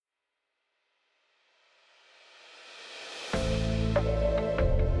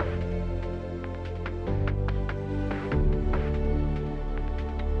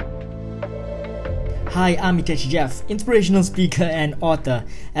Hi, I'm Mitesh Jeff, inspirational speaker and author,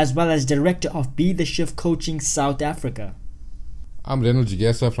 as well as director of Be The Shift Coaching South Africa. I'm Renal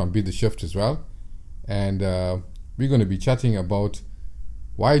Jigesa from Be The Shift as well, and we're going to be chatting about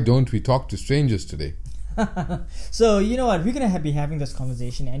why don't we talk to strangers today. So, you know what, we're going to be having this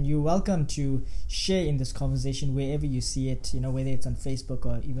conversation, and you're welcome to share in this conversation wherever you see it, whether it's on Facebook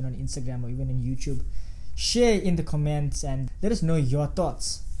or even on Instagram or even on YouTube. Share in the comments and let us know your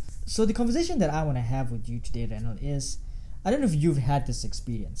thoughts. So the conversation that I want to have with you today, Renal, is, I don't know if you've had this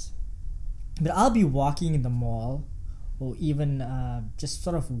experience, but I'll be walking in the mall or even just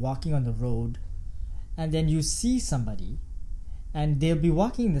sort of walking on the road, and then you see somebody and they'll be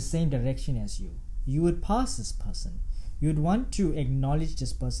walking in the same direction as you. You would pass this person. You would want to acknowledge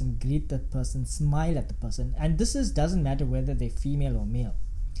this person, greet that person, smile at the person, and doesn't matter whether they're female or male.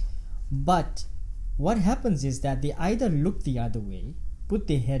 But what happens is that they either look the other way, put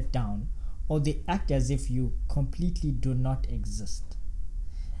their head down, or they act as if you completely do not exist.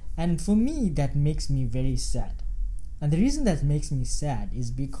 And for me, that makes me very sad. And the reason that makes me sad is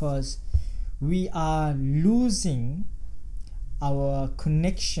because we are losing our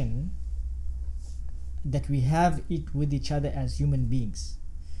connection that we have with each other as human beings.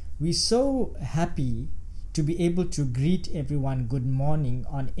 We're so happy to be able to greet everyone good morning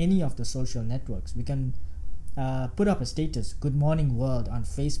on any of the social networks. We can put up a status, good morning world, on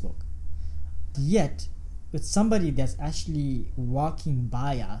Facebook. Yet, with somebody that's actually walking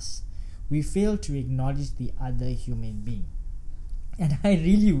by us, we fail to acknowledge the other human being. And I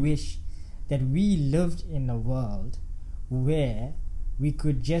really wish that we lived in a world where we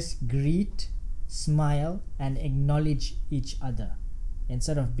could just greet, smile, and acknowledge each other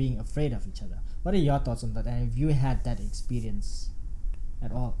instead of being afraid of each other. What are your thoughts on that? And have you had that experience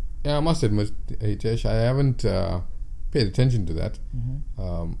at all? Yeah, I must admit, Hitesh, I haven't paid attention to that.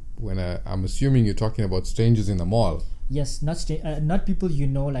 I'm assuming you're talking about strangers in the mall. Yes, not people you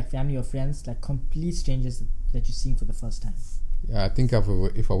know, like family or friends, like complete strangers that you're seeing for the first time. Yeah, I think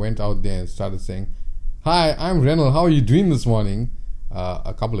if I went out there and started saying, "Hi, I'm Renal, how are you doing this morning?"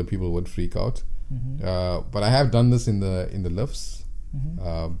 A couple of people would freak out. But I have done this in the lifts.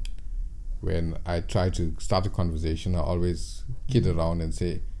 When I try to start a conversation, I always kid around and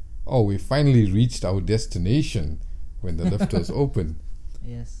say, "Oh, we finally reached our destination," when the lift was open.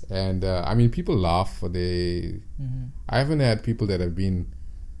 Yes. And people laugh. I haven't had people that have been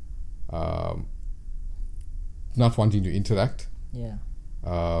not wanting to interact. Yeah.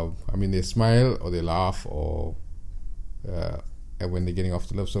 They smile or they laugh or when they're getting off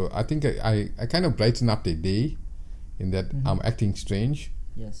the lift. So I think I kind of brighten up their day in that I'm acting strange.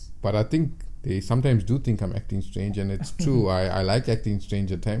 Yes. But I think they sometimes do think I'm acting strange, and it's true. I like acting strange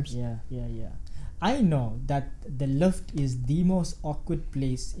at times. Yeah. I know that the lift is the most awkward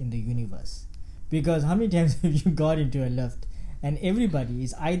place in the universe, because how many times have you got into a lift and everybody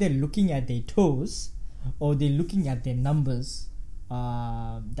is either looking at their toes or they're looking at their numbers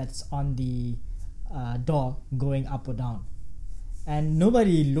that's on the door going up or down, and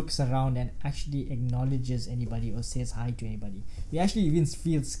nobody looks around and actually acknowledges anybody or says hi to anybody. We actually even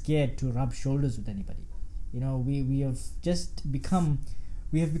feel scared to rub shoulders with anybody. We have just become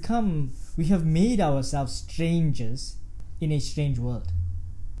we have made ourselves strangers in a strange world.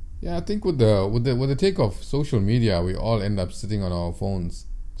 Yeah, I think with the take of social media, we all end up sitting on our phones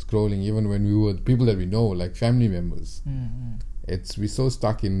scrolling, even when we were people that we know, like family members. We're so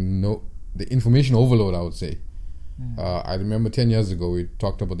stuck in the information overload, I would say. I remember 10 years ago we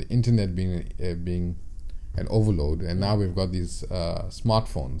talked about the internet being an overload, and now we've got these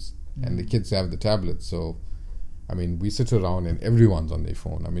smartphones, and the kids have the tablets. So we sit around and everyone's on their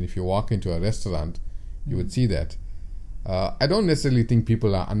phone. If you walk into a restaurant, you would see that. I don't necessarily think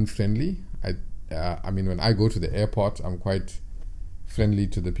people are unfriendly. When I go to the airport, I'm quite friendly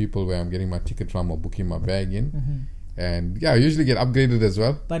to the people where I'm getting my ticket from or booking my bag in. And I usually get upgraded as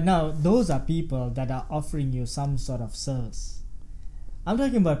well. But now those are people that are offering you some sort of service. I'm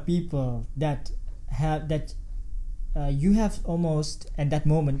talking about people that you have almost at that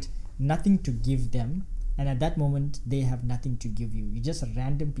moment nothing to give them, and at that moment they have nothing to give you. You're just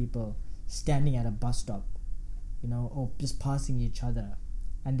random people standing at a bus stop, or just passing each other,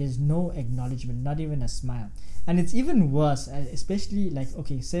 and there's no acknowledgement, not even a smile. And it's even worse, especially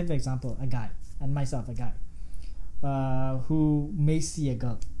say for example a guy, and myself a guy, who may see a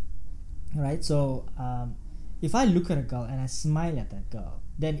girl, right? So if I look at a girl and I smile at that girl,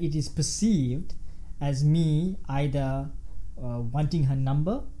 then it is perceived as me either wanting her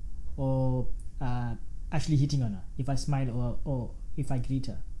number or actually hitting on her if I smile or if I greet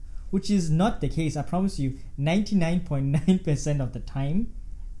her, which is not the case. I promise you, 99.9% of the time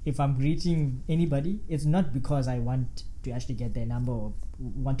if I'm greeting anybody, it's not because I want to actually get their number or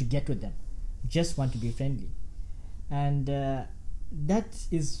want to get with them. Just want to be friendly. And that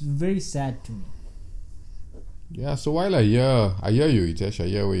is very sad to me. Yeah, so while I hear you, Hitesh, I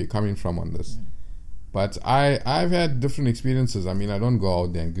hear where you're coming from on this. But I've had different experiences. I mean, I don't go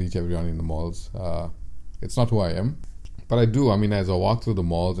out there and greet everyone in the malls. It's not who I am. But I do. I mean, as I walk through the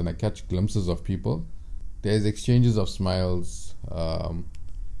malls and I catch glimpses of people, there's exchanges of smiles.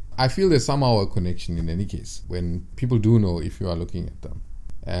 I feel there's somehow a connection in any case when people do know if you are looking at them.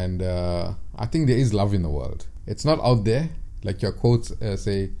 And I think there is love in the world. It's not out there, like your quotes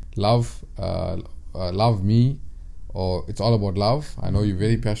say, love me, or it's all about love. I know you're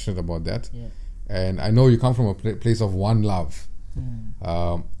very passionate about that. Yeah. And I know you come from a place of one love.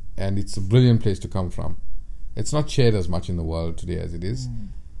 And it's a brilliant place to come from. It's not shared as much in the world today as it is.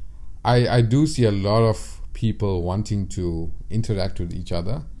 I do see a lot of people wanting to interact with each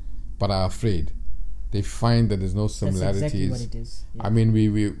other, but are afraid. They find that there's no similarities. That's exactly what it is. Yeah. I mean,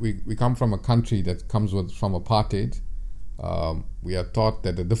 we come from a country that comes from apartheid. We are taught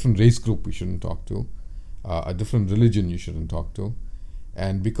that a different race group we shouldn't talk to, a different religion you shouldn't talk to.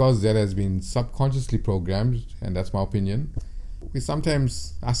 And because that has been subconsciously programmed, and that's my opinion, we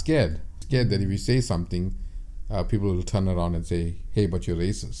sometimes are scared that if we say something, people will turn around and say, hey, but you're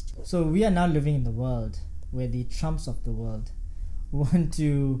racist. So we are now living in the world where the Trumps of the world want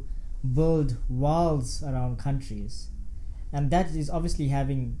to build walls around countries. And that is obviously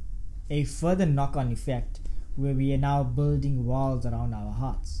having a further knock-on effect where we are now building walls around our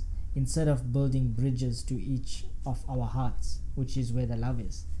hearts instead of building bridges to each of our hearts, which is where the love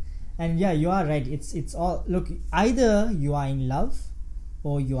is. And yeah, you are right. It's all, look, either you are in love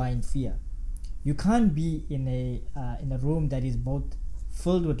or you are in fear. You can't be in a room that is both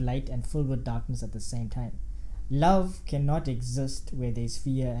filled with light and filled with darkness at the same time. Love cannot exist where there is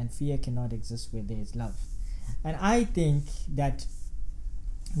fear, and fear cannot exist where there is love. And I think that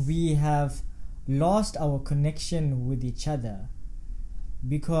we have lost our connection with each other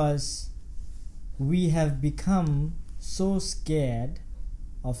because we have become so scared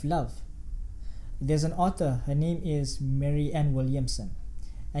of love. There's an author, her name is Mary Ann Williamson,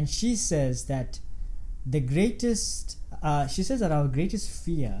 and she says that our greatest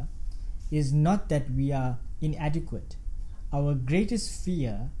fear is not that we are inadequate. Our greatest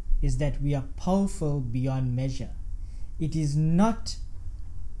fear is that we are powerful beyond measure. It is not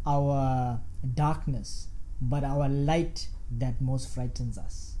our darkness, but our light that most frightens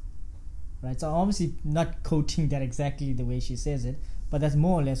us. Right? So I'm obviously not quoting that exactly the way she says it, but that's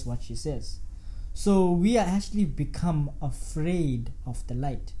more or less what she says. So we are actually become afraid of the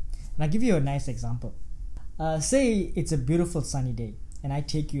light. And I'll give you a nice example. Say it's a beautiful sunny day and I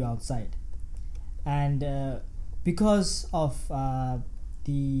take you outside, and because of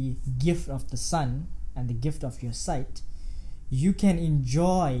the gift of the sun and the gift of your sight, you can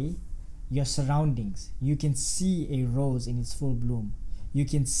enjoy your surroundings. You can see a rose in its full bloom. You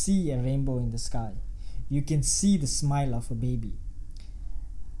can see a rainbow in the sky. You can see the smile of a baby.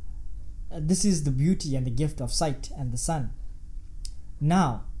 This is the beauty and the gift of sight and the sun.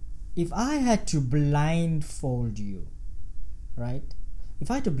 Now, if I had to blindfold you, right?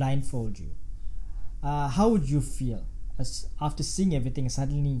 If I had to blindfold you, how would you feel? As after seeing everything,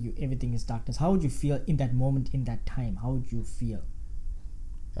 suddenly everything is darkness. How would you feel in that moment, in that time? How would you feel?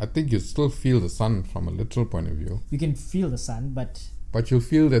 I think you still feel the sun from a literal point of view. You can feel the sun, but you'll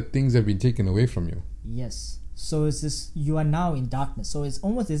feel that things have been taken away from you. Yes. So it's this, you are now in darkness. So it's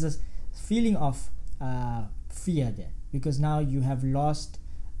almost this feeling of fear there, because now you have lost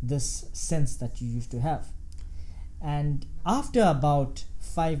this sense that you used to have. And after about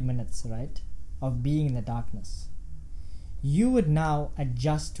 5 minutes, right, of being in the darkness, you would now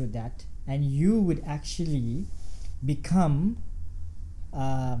adjust to that, and you would actually become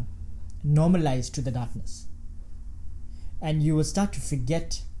normalized to the darkness, and you will start to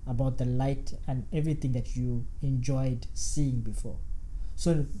forget about the light and everything that you enjoyed seeing before.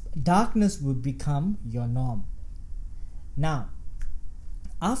 So darkness would become your norm. Now,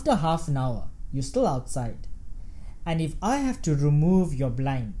 after half an hour, you're still outside, and if I have to remove your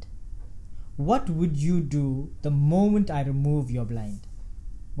blind, what would you do the moment I remove your blind?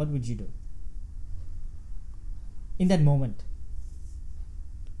 What would you do in that moment?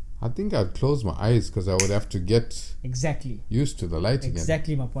 I think I'd close my eyes because I would have to get used to the light again.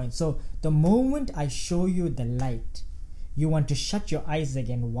 Exactly my point. So the moment I show you the light, you want to shut your eyes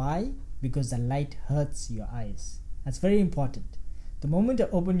again. Why? Because the light hurts your eyes. That's very important. The moment you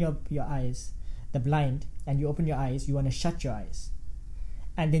open your eyes, the blind, and you open your eyes, you want to shut your eyes.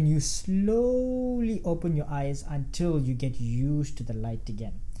 And then you slowly open your eyes until you get used to the light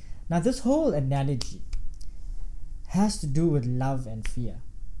again. Now, this whole analogy has to do with love and fear,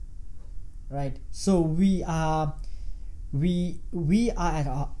 right? So we are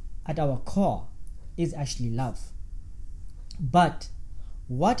at our core is actually love. But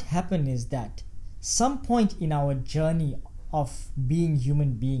what happened is that some point in our journey of being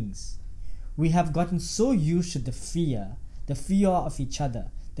human beings, we have gotten so used to the fear of each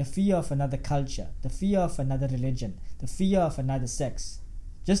other, the fear of another culture, the fear of another religion, the fear of another sex,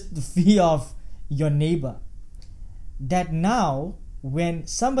 just the fear of your neighbor, that now when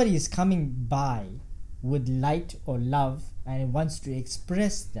somebody is coming by with light or love and wants to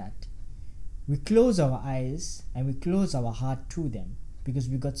express that, we close our eyes and we close our heart to them because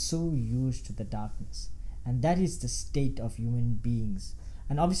we got so used to the darkness. And that is the state of human beings.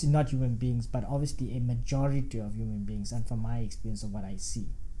 And obviously not human beings, but obviously a majority of human beings, and from my experience of what I see.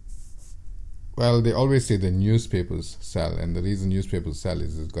 Well, they always say the newspapers sell, and the reason newspapers sell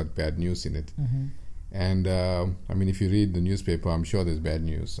is it's got bad news in it. Mm-hmm. And I mean, if you read the newspaper, I'm sure there's bad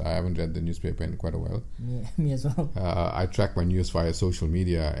news. I haven't read the newspaper in quite a while. Yeah, me as well. I track my news via social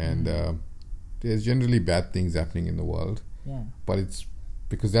media, and there's generally bad things happening in the world. Yeah. But it's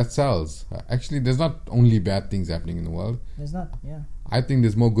because that sells. Actually, there's not only bad things happening in the world. There's not, yeah. I think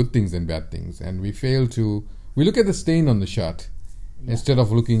there's more good things than bad things, and we look at the stain on the shirt. Yeah. Instead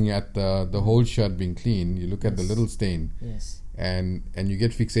of looking at the whole shirt being clean, you look at the little stain. Yes. And you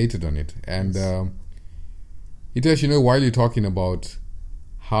get fixated on it. And Hitesh, while you're talking about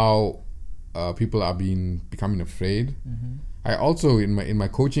how people are becoming afraid, mm-hmm. I also in my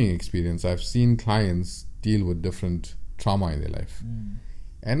coaching experience, I've seen clients deal with different trauma in their life,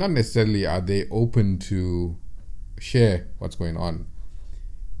 and not necessarily are they open to share what's going on.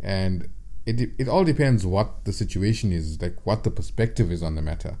 And it all depends what the situation is, like what the perspective is on the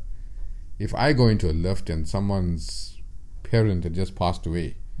matter. If I go into a lift and someone's parent had just passed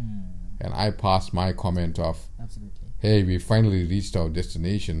away, and I pass my comment of, absolutely, hey, we finally reached our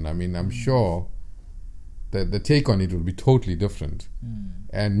destination, I mean, I'm sure that the take on it would be totally different.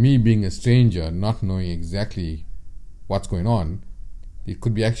 And me being a stranger, not knowing exactly what's going on, it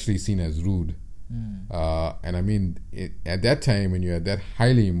could be actually seen as rude. And I mean, at that time, when you're at that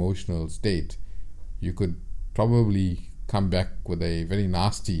highly emotional state, you could probably come back with a very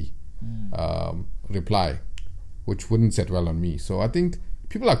nasty reply, which wouldn't set well on me. So I think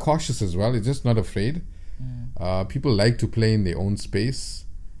people are cautious as well. It's just not afraid. People like to play in their own space.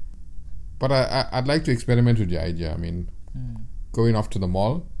 But I'd like to experiment with the idea. I mean, going off to the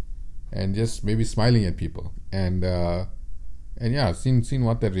mall and just maybe smiling at people. And yeah, seeing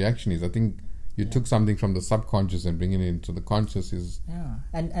what their reaction is. I think you took something from the subconscious and bringing it into the conscious is... Yeah,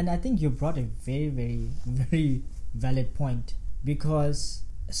 and I think you brought a very, very, very valid point, because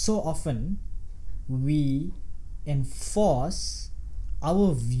so often we enforce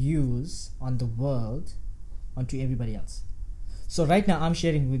our views on the world onto everybody else. So right now I'm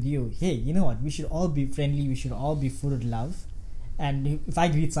sharing with you, hey, you know what, we should all be friendly, we should all be full of love, and if I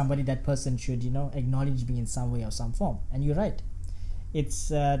greet somebody, that person should, acknowledge me in some way or some form. And you're right, it's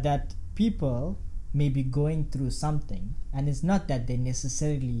that people may be going through something, and it's not that they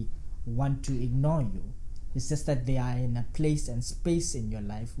necessarily want to ignore you, it's just that they are in a place and space in your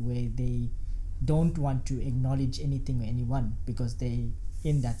life where they don't want to acknowledge anything or anyone because they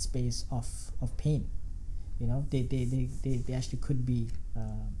in that space of pain. They actually could be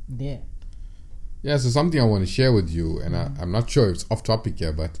there. Yeah, so something I want to share with you, and I'm not sure if it's off topic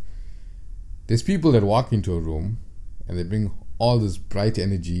here, but there's people that walk into a room and they bring all this bright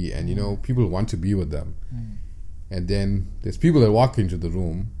energy, and people want to be with them. And then there's people that walk into the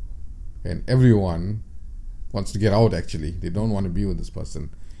room and everyone wants to get out. Actually, they don't want to be with this person.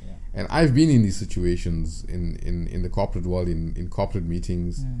 And I've been in these situations in the corporate world, in corporate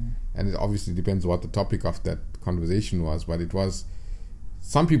meetings, and it obviously depends what the topic of that conversation was, but it was,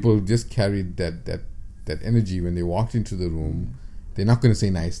 some people just carried that energy when they walked into the room. They're not going to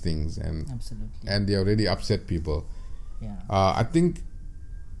say nice things, and absolutely, and they already upset people. Yeah. I think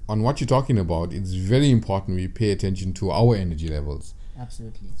on what you're talking about, it's very important we pay attention to our energy levels.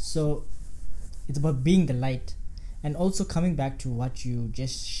 Absolutely. So it's about being the light. And also coming back to what you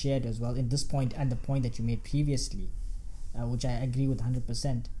just shared as well in this point, and the point that you made previously, which I agree with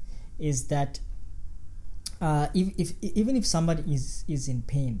 100%, is that even if somebody is in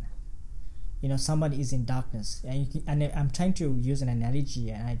pain, somebody is in darkness, and I'm trying to use an analogy,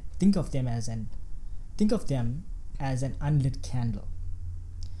 and I think of them as an unlit candle,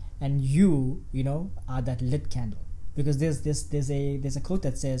 and you are that lit candle, because there's a quote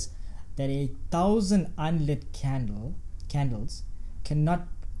that says that 1,000 unlit candles cannot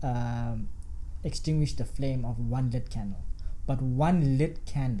extinguish the flame of one lit candle. but one lit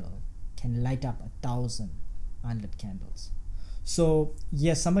candle can light up 1,000 unlit candles. So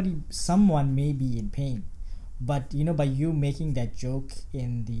yes, someone may be in pain, but by you making that joke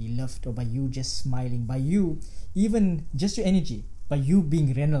in the lift, or by you just smiling, by you even just your energy, by you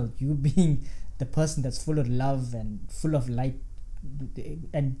being Reynolds, you being the person that's full of love and full of light,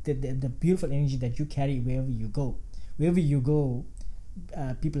 and the beautiful energy that you carry wherever you go,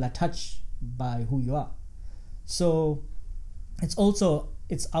 people are touched by who you are. So it's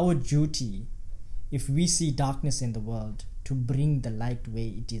our duty, if we see darkness in the world, to bring the light where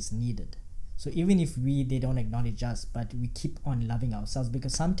it is needed. So even if they don't acknowledge us, but we keep on loving ourselves,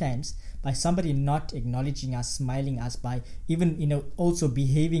 because sometimes by somebody not acknowledging us, smiling us, by even also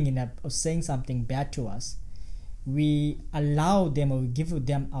behaving or saying something bad to us, we allow them, or we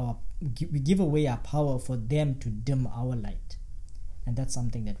give away our power for them to dim our light. And that's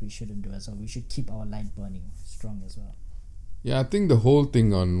something that we shouldn't do as well. We should keep our light burning strong as well. Yeah, I think the whole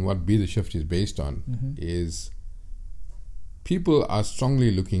thing on what Be The Shift is based on is people are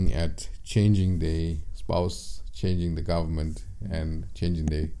strongly looking at changing their spouse, changing the government, and changing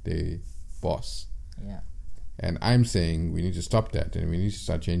their boss. Yeah. And I'm saying we need to stop that, and we need to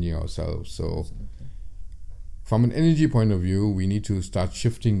start changing ourselves. So Absolutely. From an energy point of view, we need to start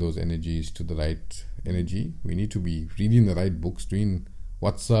shifting those energies to the right energy. We need to be reading the right books, doing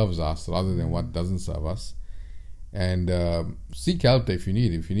what serves us rather than what doesn't serve us. And seek help if you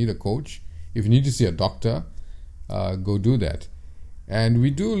need. If you need a coach, if you need to see a doctor, go do that. And we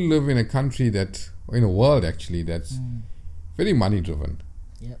do live in a country in a world actually, that's very money driven.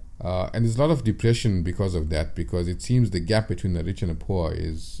 Yep. And there's a lot of depression because of that, because it seems the gap between the rich and the poor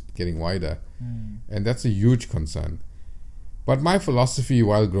is getting wider. And that's a huge concern. But my philosophy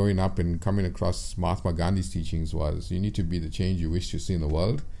while growing up and coming across Mahatma Gandhi's teachings was, you need to be the change you wish to see in the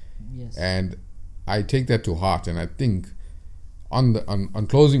world. Yes. And I take that to heart, and I think on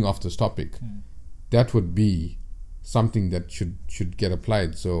closing off this topic, that would be something that should get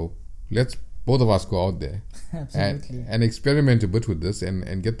applied. So let's both of us go out there and experiment a bit with this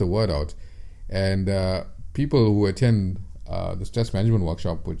and get the word out. And people who attend the stress management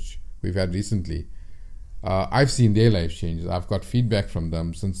workshop, which we've had recently, I've seen their life changes. I've got feedback from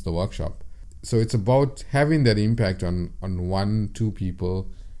them since the workshop. So it's about having that impact on 1-2 people,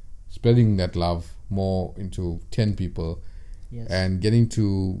 spreading that love more into 10 people. Yes. And getting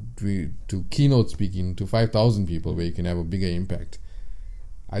to keynote speaking to 5,000 people where you can have a bigger impact.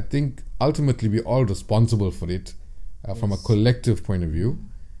 I think ultimately we're all responsible for it from a collective point of view,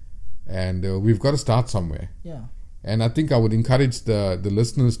 and we've got to start somewhere. Yeah. And I think I would encourage the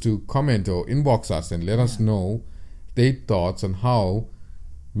listeners to comment or inbox us and let us know their thoughts on how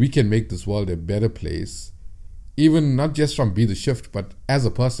we can make this world a better place, even not just from Be The Shift, but as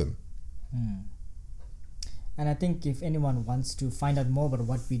a person. And I think if anyone wants to find out more about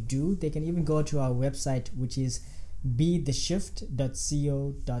what we do, they can even go to our website, which is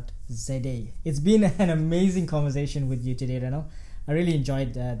betheshift.co.za. It's been an amazing conversation with you today, Reno. I really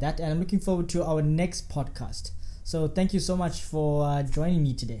enjoyed that, and I'm looking forward to our next podcast. So thank you so much for joining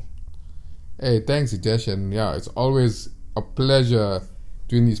me today. Hey, thanks, Hitesh. And yeah, it's always a pleasure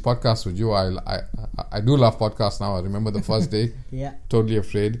doing these podcasts with you. I do love podcasts now. I remember the first day. Yeah. Totally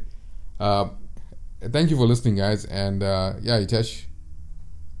afraid. Thank you for listening, guys. And Hitesh,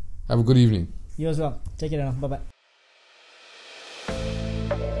 have a good evening. You as well. Take it out. Bye-bye.